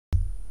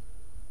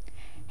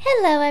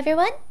Hello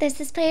everyone,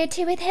 this is Player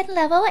 2 with Hidden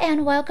Level,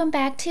 and welcome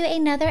back to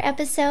another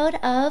episode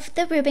of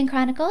the Rueben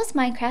Chronicles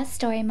Minecraft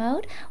Story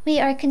Mode. We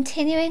are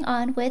continuing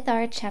on with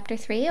our Chapter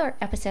 3, or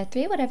Episode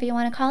 3, whatever you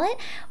want to call it.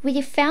 We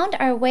found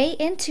our way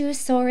into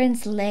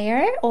Soren's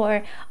lair,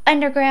 or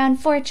underground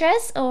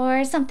fortress,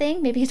 or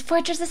something. Maybe it's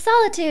Fortress of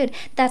Solitude.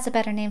 That's a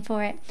better name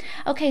for it.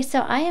 Okay, so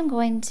I am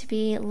going to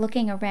be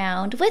looking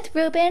around with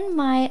Rueben,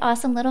 my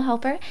awesome little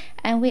helper,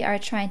 and we are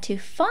trying to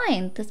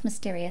find this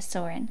mysterious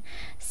Soren.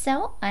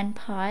 So,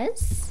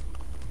 unpause,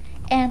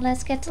 and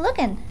let's get to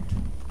looking.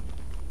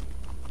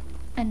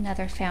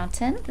 Another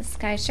fountain. This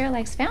guy sure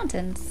likes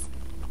fountains.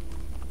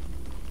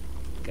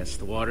 Guess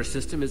the water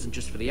system isn't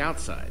just for the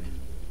outside.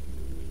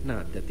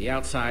 Not that the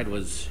outside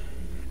was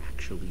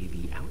actually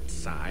the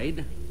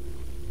outside.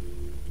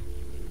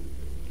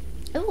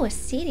 Ooh, a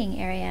seating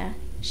area.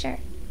 Sure.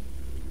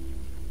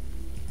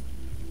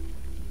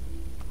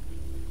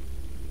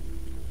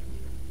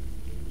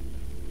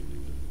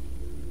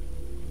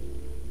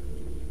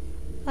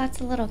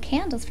 Lots of little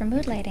candles for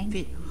mood lighting.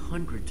 Fit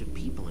hundreds of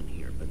people in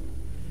here, but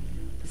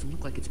it doesn't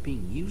look like it's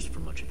being used for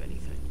much of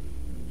anything.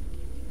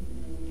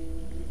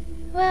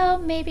 Well,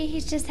 maybe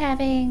he's just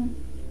having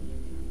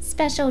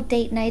special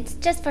date nights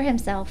just for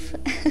himself.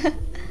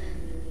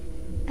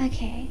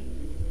 Okay.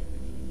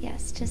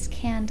 Yes, just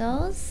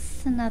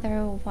candles.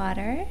 Another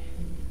water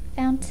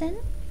fountain.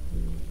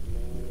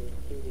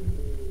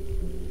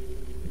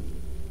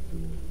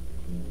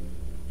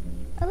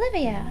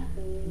 Olivia.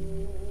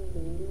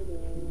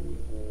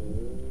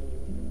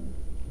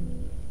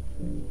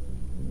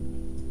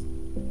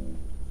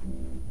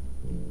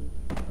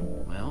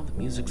 Well, the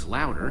music's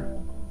louder,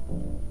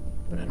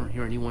 but I don't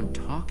hear anyone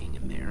talking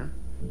in there.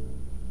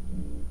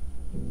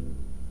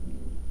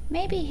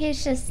 Maybe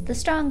he's just the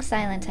strong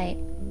silent type.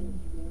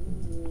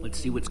 Let's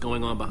see what's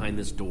going on behind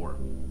this door.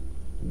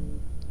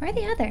 Where are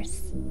the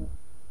others?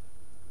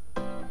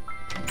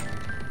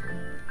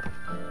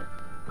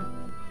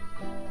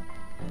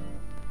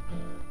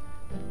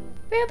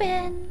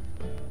 Rueben!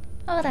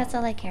 Oh, that's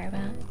all I care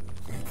about.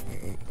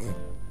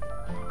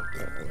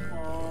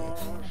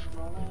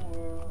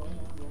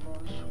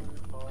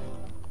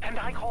 And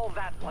I call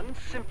that one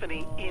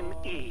Symphony in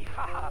E.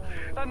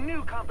 A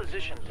new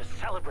composition to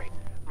celebrate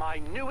my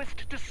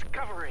newest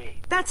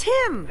discovery. That's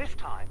him! This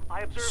time,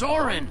 I observed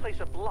Soren! place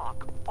a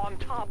block on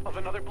top of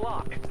another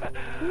block.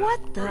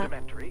 What the?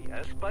 Rudimentary,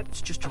 yes, but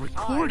It's just a sign of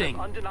recording.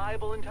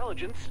 undeniable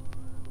intelligence.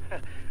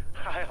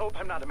 I hope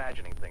I'm not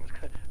imagining things.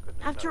 Goodness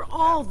After knows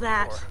all what's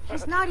that, happened before.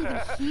 he's not even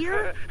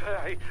here?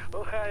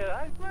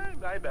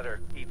 I better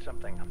eat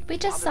something. We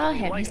just saw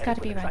him. He's got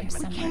to be around here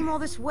We came somewhere. all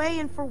this way,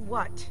 and for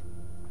what?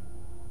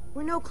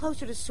 We're no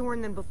closer to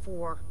Soren than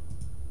before.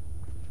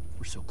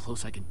 We're so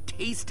close I can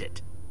taste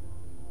it.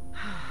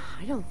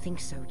 I don't think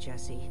so,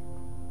 Jesse.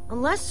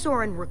 Unless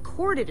Soren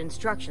recorded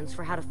instructions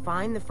for how to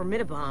find the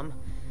Formidabomb,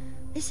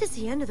 this is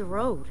the end of the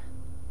road.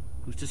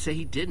 Who's to say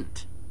he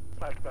didn't?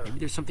 Maybe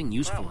there's something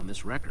useful in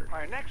this record.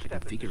 My next I can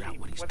step is figure to out see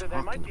what he's whether they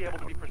might talking be able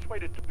to about. be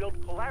persuaded to build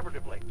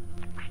collaboratively.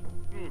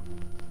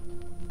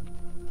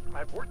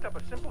 I've worked up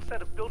a simple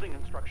set of building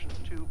instructions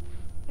to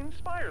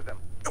inspire them.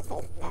 I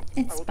will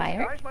Inspire?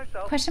 disguise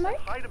myself Question mark?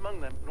 and hide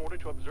among them in order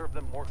to observe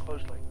them more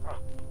closely.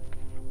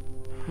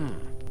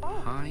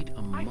 Hide I feel a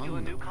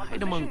among new them.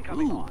 Hide composition among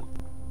coming who?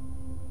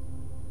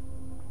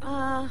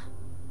 on.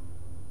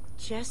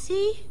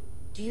 Jesse?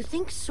 Do you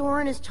think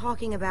Soren is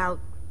talking about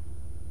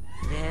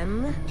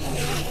them?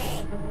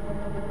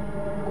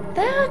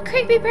 The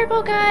creepy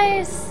purple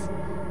guys!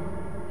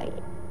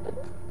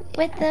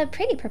 With the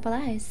pretty purple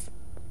eyes.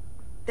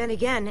 Then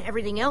again,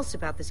 everything else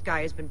about this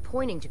guy has been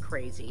pointing to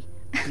crazy.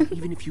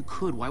 Even if you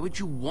could, why would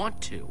you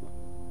want to?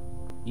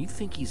 You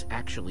think he's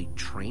actually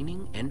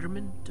training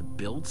Enderman to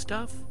build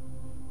stuff?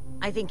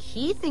 I think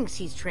he thinks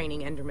he's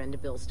training Endermen to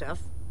build stuff.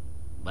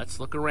 Let's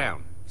look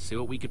around, see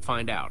what we could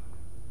find out.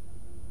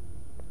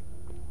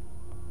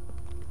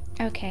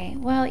 Okay,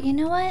 well, you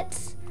know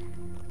what?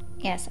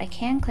 Yes, I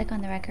can click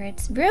on the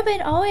records.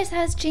 Rueben always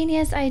has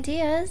genius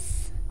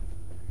ideas.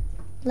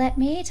 Let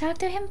me talk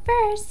to him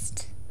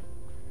first.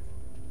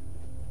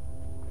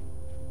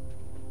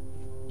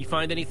 You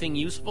find anything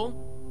useful?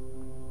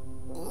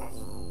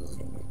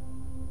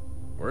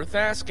 Worth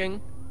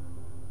asking.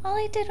 All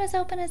he did was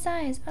open his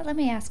eyes, but let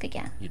me ask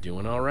again. You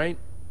doing all right?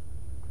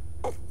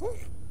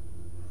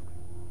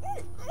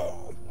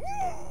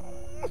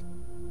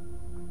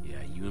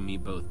 Yeah, you and me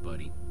both,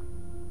 buddy.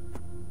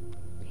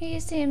 He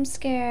seems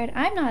scared.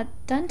 I'm not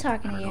done I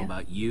talking to don't know you.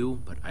 about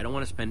you, but I don't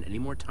want to spend any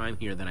more time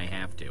here than I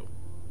have to.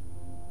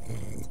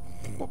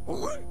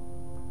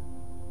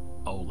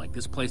 Oh, like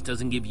this place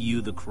doesn't give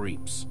you the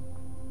creeps.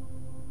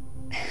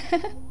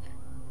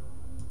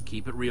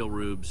 Keep it real,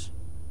 Rubes.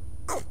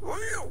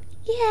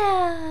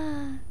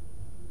 Yeah.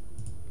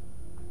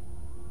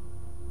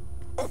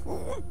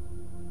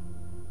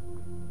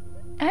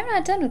 I'm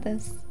not done with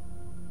this.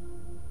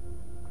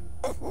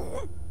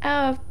 Oh,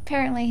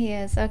 apparently he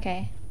is.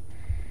 Okay.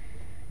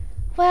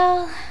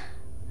 Well,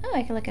 oh,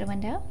 I can look at a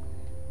window.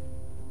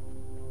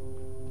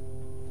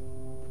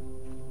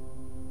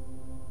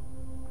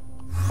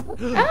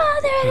 Oh,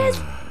 there it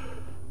is!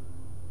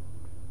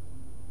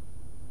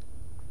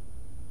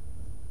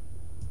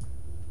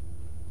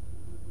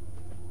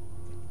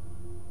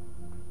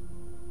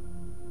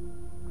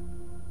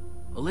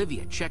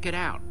 Olivia, check it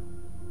out.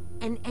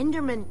 An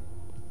Enderman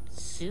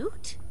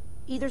suit?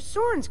 Either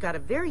Soren's got a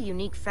very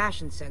unique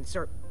fashion sense,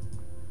 or...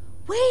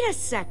 Wait a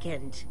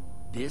second!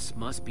 This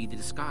must be the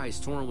disguise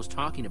Soren was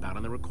talking about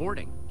on the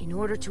recording. In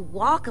order to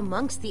walk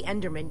amongst the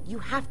Endermen, you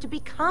have to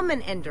become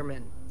an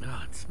Enderman.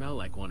 Ah, it smelled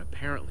like one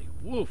apparently.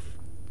 Woof.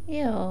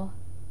 Ew.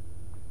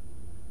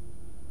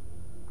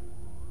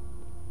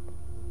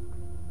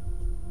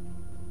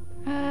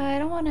 I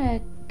don't want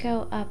to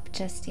go up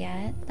just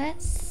yet.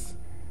 Let's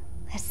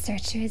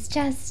search through his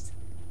chest.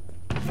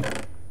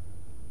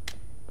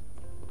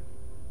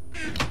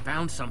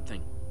 Found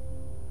something.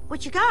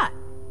 What you got?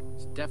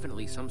 It's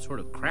definitely some sort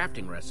of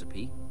crafting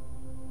recipe.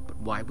 But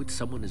why would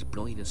someone as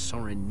brilliant as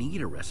Soren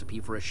need a recipe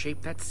for a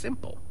shape that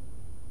simple?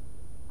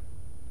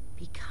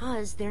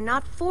 Because they're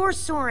not for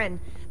Soren.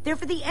 They're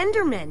for the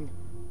Endermen.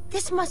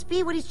 This must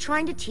be what he's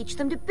trying to teach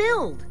them to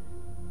build.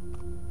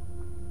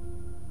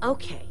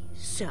 Okay,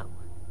 so...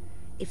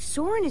 if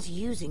Soren is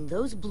using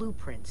those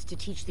blueprints to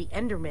teach the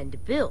Endermen to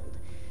build,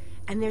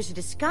 and there's a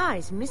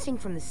disguise missing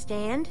from the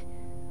stand...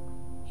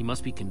 He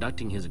must be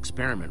conducting his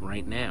experiment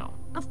right now.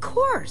 Of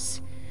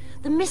course!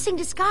 The missing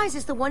disguise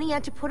is the one he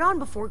had to put on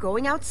before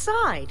going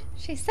outside.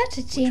 She's such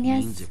a Which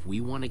genius. means if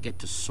we want to get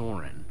to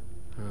Soren,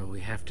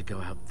 we have to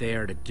go out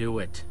there to do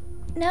it.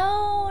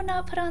 No,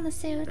 not put on the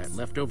suits. That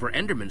leftover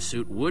Enderman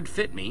suit would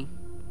fit me.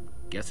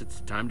 Guess it's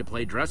time to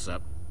play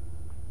dress-up.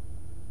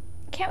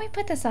 Can't we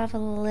put this off a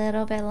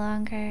little bit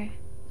longer?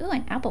 Ooh,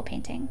 an apple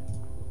painting.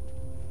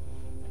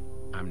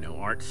 I'm no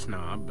art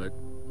snob, but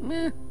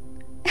meh.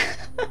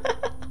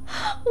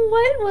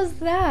 What was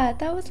that?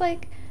 That was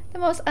like the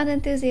most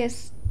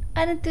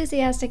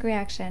unenthusiastic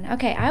reaction.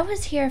 Okay, I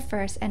was here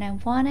first and I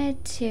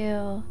wanted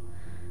to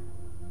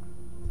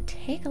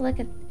take a look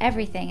at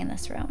everything in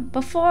this room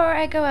before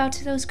I go out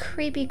to those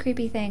creepy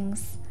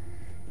things.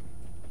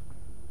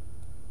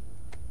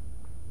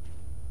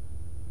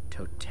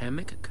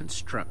 Totemic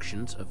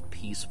constructions of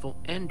peaceful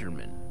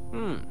Endermen.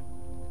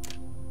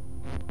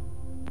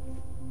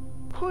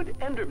 Could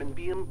Endermen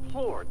be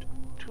implored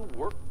to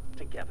work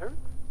together?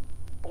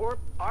 Or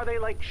are they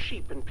like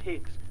sheep and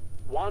pigs,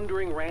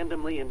 wandering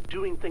randomly and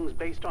doing things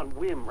based on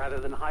whim rather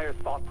than higher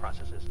thought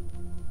processes?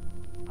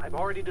 I've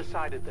already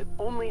decided that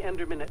only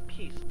Endermen at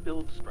peace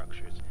build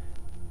structures.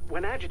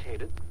 When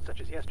agitated,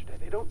 such as yesterday,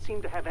 they don't seem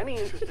to have any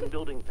interest in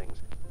building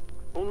things,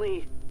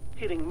 only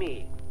hitting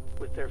me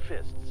with their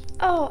fists.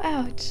 Oh,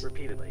 ouch.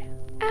 Repeatedly.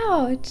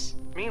 Ouch.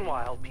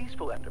 Meanwhile,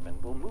 peaceful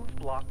Endermen will move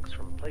blocks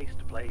from place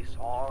to place,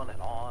 on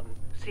and on,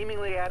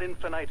 seemingly ad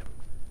infinitum,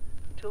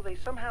 until they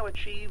somehow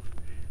achieve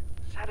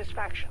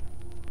satisfaction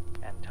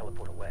and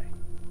teleport away.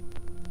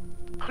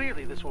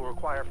 Clearly, this will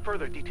require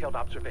further detailed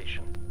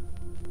observation.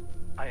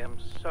 I am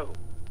so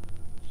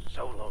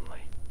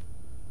lonely.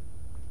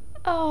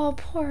 Oh,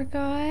 poor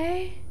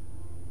guy.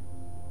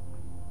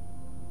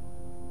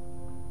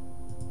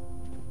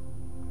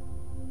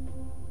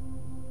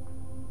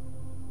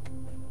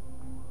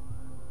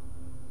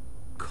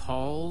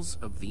 Calls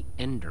of the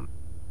Enderman.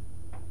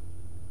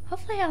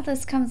 Hopefully all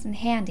this comes in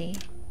handy.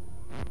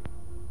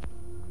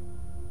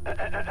 It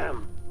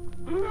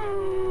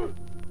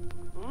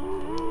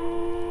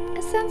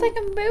sounds like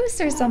a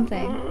moose or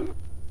something.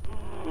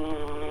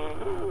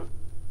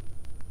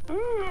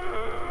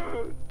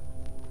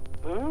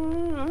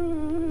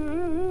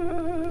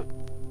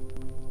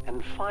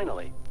 And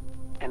finally,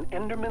 an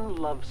Enderman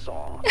love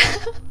song.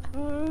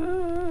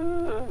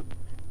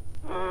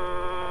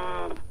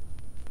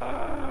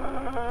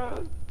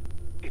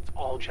 It's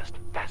all just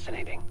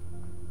fascinating.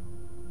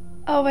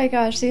 Oh my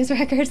gosh, these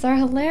records are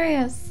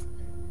hilarious.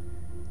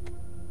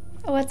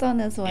 What's on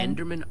this one?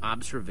 Enderman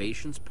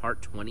Observations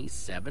Part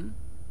 27?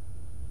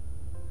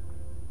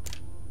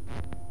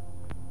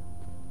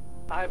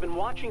 I've been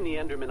watching the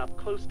Endermen up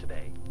close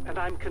today, and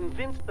I'm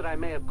convinced that I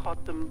may have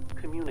caught them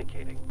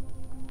communicating.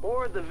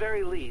 Or at the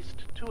very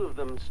least, two of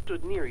them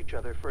stood near each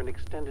other for an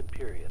extended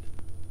period.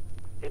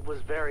 It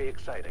was very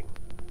exciting.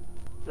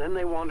 Then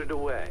they wandered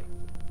away.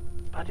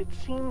 But it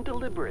seemed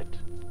deliberate.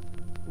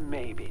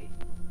 Maybe.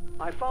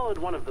 I followed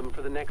one of them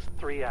for the next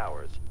 3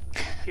 hours.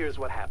 Here's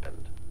what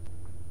happened.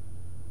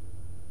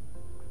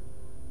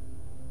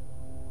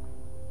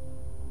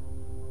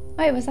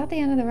 Wait, was that the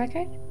end of the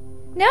record?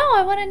 No,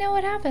 I want to know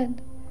what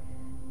happened.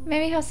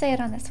 Maybe he'll say it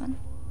on this one.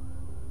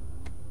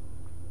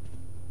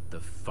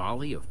 The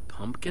Folly of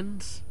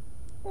Pumpkins?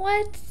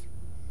 What?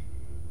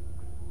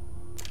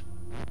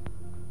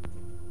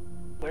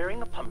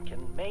 Wearing a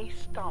pumpkin may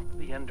stop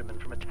the Endermen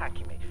from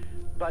attacking me,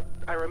 but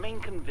I remain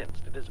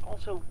convinced it is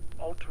also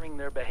altering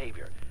their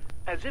behavior,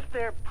 as if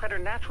their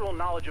preternatural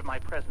knowledge of my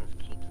presence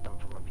keeps them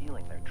from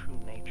revealing their true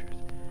natures.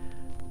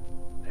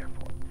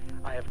 Therefore,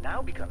 I have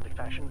now begun to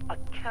fashion a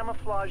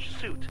camouflage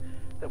suit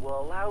that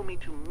will allow me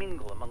to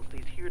mingle amongst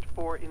these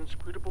heretofore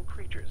inscrutable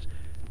creatures,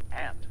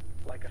 and,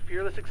 like a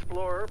fearless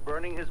explorer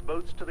burning his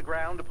boats to the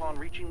ground upon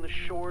reaching the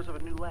shores of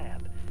a new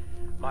land,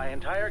 My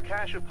entire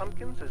cache of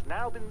pumpkins has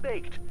now been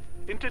baked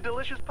into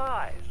delicious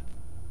pies.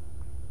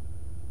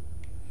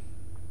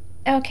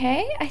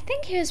 Okay, I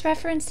think he was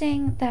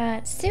referencing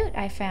that suit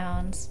I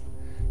found.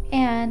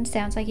 And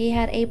sounds like he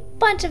had a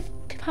bunch of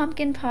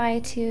pumpkin pie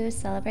to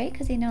celebrate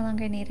because he no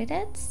longer needed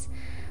it.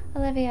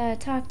 Olivia,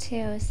 talk to.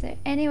 Is there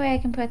any way I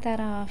can put that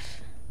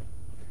off?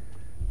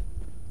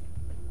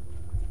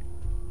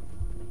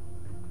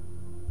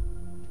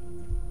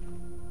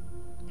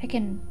 I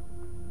can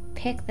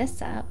pick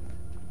this up.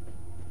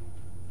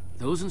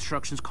 Those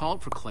instructions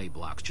called for clay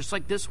blocks, just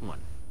like this one.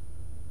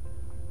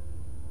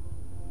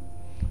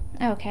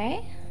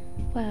 Okay,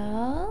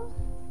 well,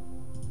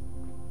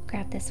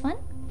 grab this one.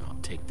 I'll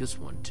take this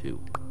one, too.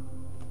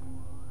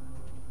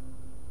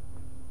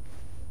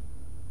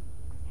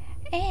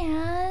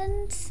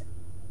 And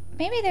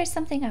maybe there's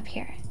something up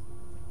here.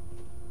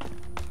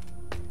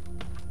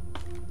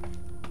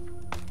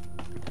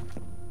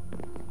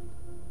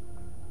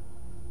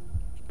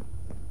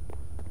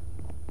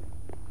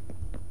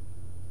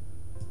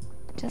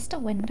 Just a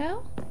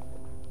window?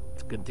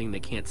 It's a good thing they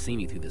can't see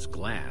me through this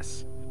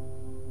glass.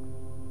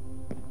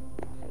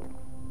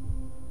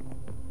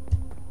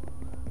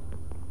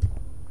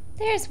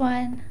 There's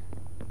one.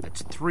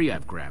 That's 3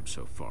 I've grabbed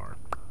so far.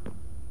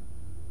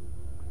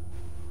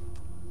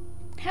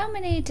 How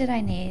many did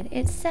I need?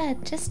 It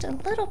said just a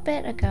little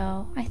bit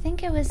ago. I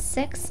think it was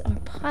 6 or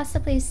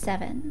possibly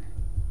 7.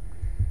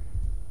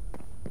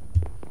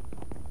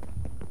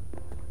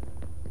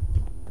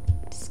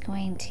 Just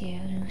going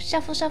to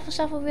shuffle, shuffle,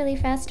 shuffle really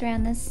fast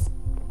around this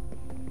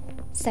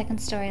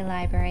second-story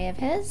library of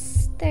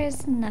his.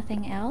 There's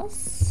nothing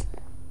else.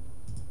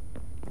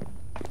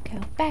 Go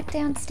back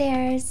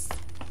downstairs.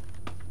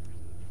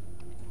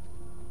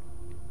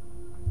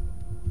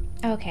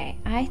 Okay,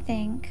 I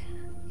think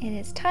it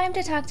is time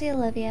to talk to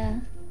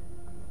Olivia.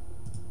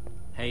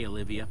 Hey,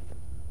 Olivia.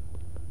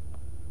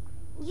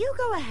 You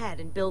go ahead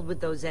and build with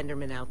those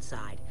Endermen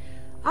outside.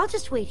 I'll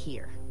just wait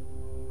here.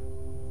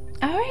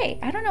 Alright,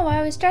 I don't know why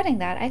I was dreading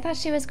that. I thought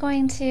she was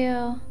going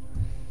to,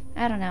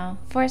 I don't know,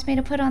 force me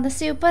to put on the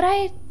suit, but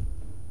I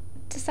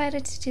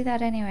decided to do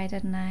that anyway,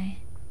 didn't I?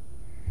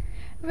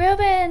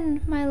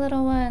 Rueben, my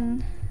little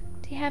one,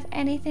 do you have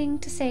anything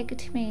to say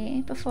to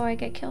me before I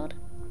get killed?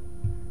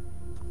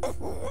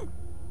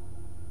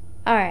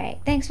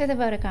 Alright, thanks for the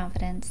vote of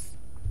confidence.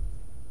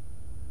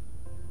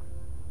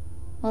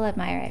 We'll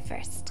admire it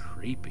first.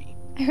 Creepy.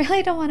 I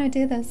really don't want to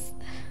do this.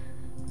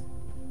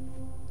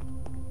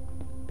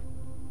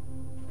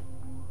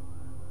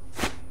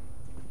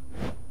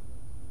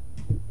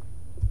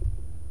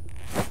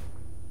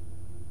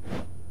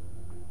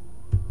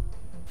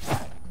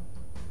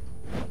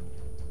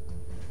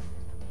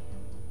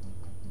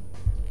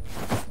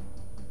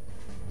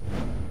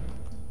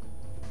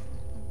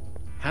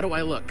 How do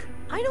I look?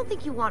 I don't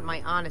think you want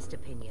my honest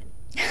opinion.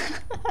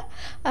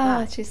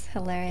 Oh, she's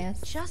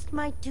hilarious. Just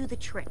might do the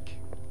trick.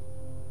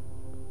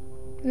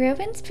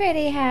 Ruben's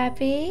pretty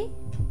happy.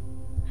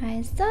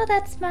 I saw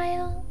that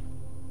smile.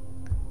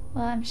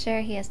 Well, I'm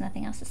sure he has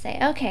nothing else to say.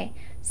 Okay,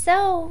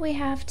 so we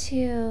have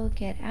to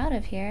get out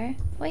of here.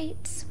 Wait.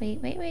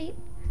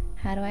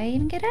 How do I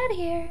even get out of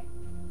here?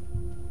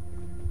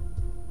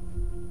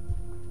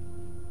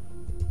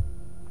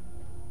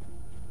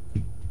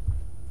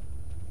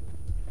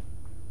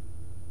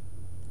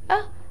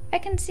 Oh, I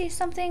can see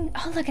something.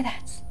 Oh, look at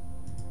that.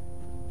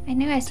 I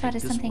knew I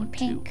spotted something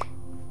pink. Too.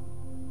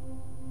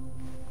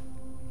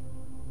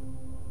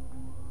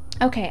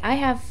 Okay, I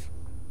have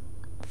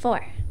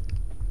 4.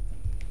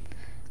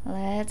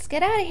 Let's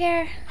get out of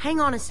here. Hang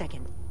on a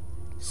second.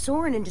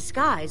 Soren in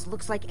disguise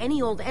looks like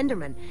any old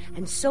Enderman,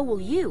 and so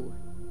will you.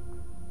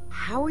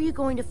 How are you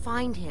going to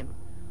find him?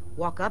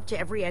 Walk up to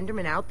every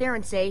Enderman out there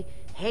and say,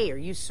 "Hey, are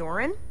you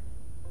Soren?"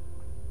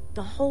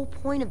 The whole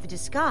point of the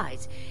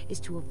disguise is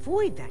to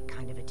avoid that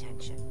kind of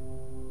attention.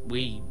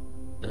 We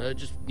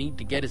just need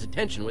to get his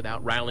attention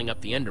without riling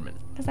up the Enderman.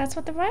 Because that's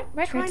what the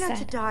record Try said. not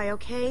to die,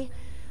 okay?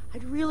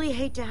 I'd really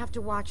hate to have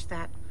to watch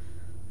that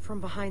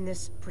from behind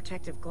this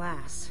protective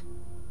glass.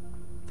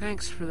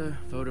 Thanks for the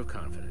vote of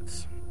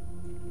confidence.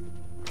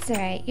 It's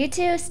alright. You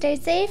two, stay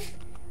safe.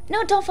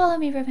 No, don't follow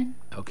me, Ruben.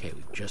 Okay,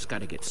 we've just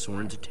got to get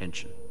Soren's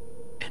attention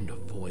and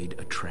avoid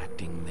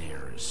attracting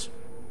theirs.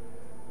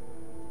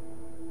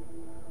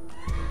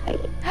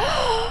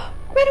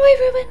 Run away,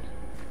 Ruben!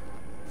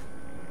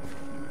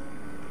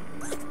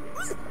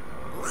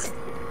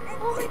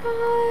 Oh my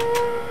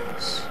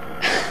gosh!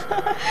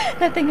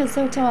 That thing is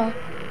so tall.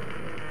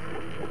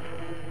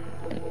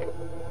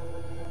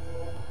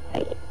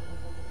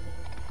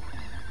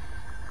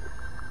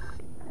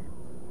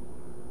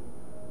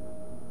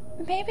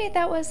 Maybe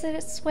that was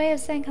its way of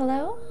saying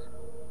hello?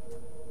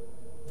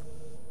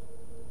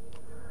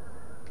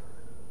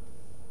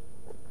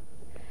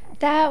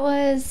 That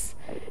was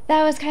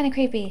kind of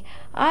creepy.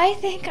 I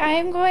think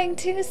I'm going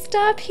to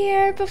stop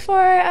here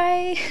before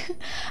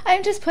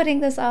I'm just putting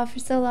this off for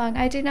so long.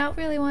 I do not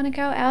really want to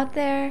go out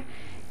there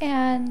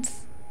and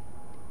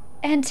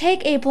and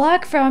take a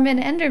block from an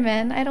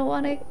Enderman. I don't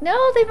want to.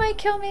 No, they might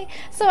kill me.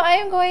 So I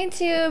am going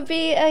to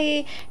be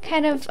a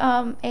kind of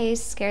a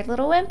scared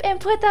little wimp and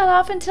put that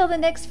off until the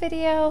next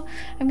video.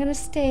 I'm going to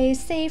stay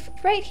safe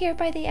right here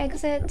by the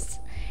exits.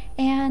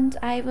 And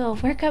I will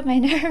work up my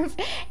nerve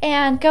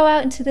and go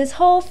out into this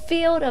whole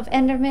field of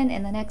Enderman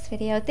in the next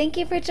video. Thank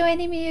you for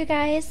joining me, you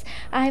guys.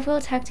 I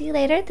will talk to you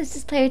later. This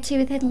is Player 2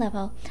 with Hidden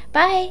Level.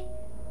 Bye!